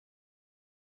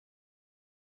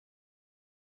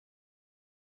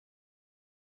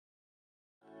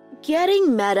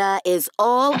Getting meta is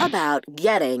all about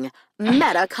getting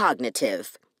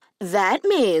metacognitive. That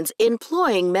means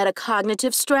employing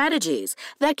metacognitive strategies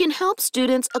that can help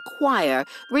students acquire,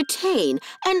 retain,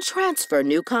 and transfer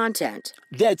new content.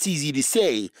 That's easy to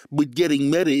say, but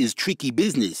getting meta is tricky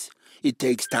business. It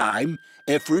takes time,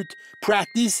 effort,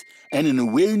 practice, and an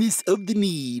awareness of the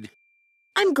need.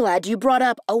 I'm glad you brought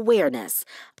up awareness.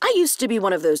 I used to be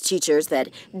one of those teachers that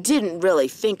didn't really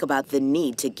think about the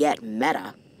need to get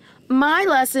meta. My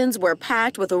lessons were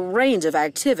packed with a range of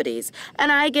activities, and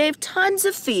I gave tons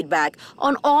of feedback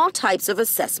on all types of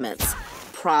assessments.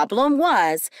 Problem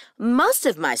was, most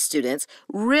of my students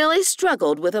really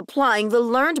struggled with applying the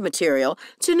learned material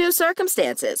to new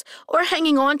circumstances or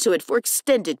hanging on to it for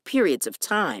extended periods of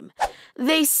time.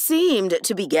 They seemed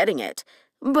to be getting it,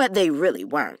 but they really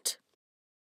weren't.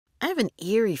 I have an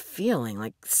eerie feeling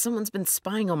like someone's been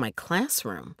spying on my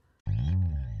classroom.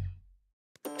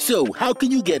 So, how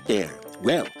can you get there?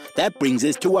 Well, that brings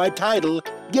us to our title,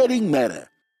 Getting Meta.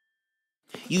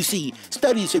 You see,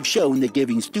 studies have shown that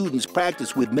giving students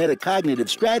practice with metacognitive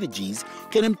strategies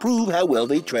can improve how well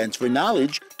they transfer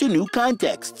knowledge to new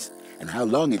contexts and how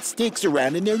long it sticks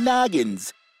around in their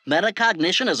noggins.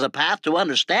 Metacognition is a path to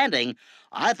understanding.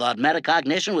 I thought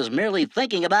metacognition was merely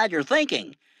thinking about your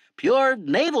thinking. Pure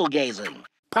navel-gazing.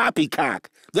 Poppycock.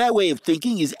 That way of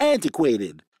thinking is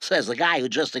antiquated. Says the guy who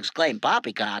just exclaimed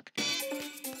poppycock.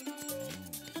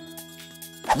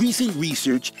 Recent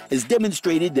research has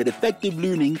demonstrated that effective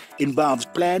learning involves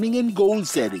planning and goal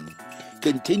setting,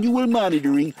 continual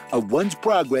monitoring of one's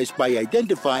progress by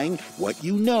identifying what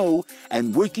you know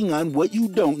and working on what you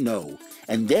don't know,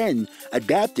 and then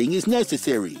adapting as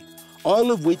necessary,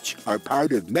 all of which are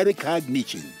part of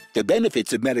metacognition. The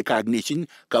benefits of metacognition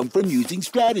come from using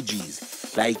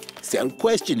strategies like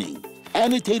self-questioning,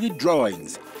 annotated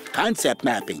drawings, concept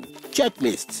mapping,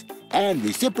 checklists, and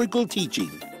reciprocal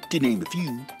teaching, to name a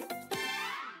few.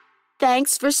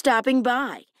 Thanks for stopping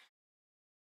by.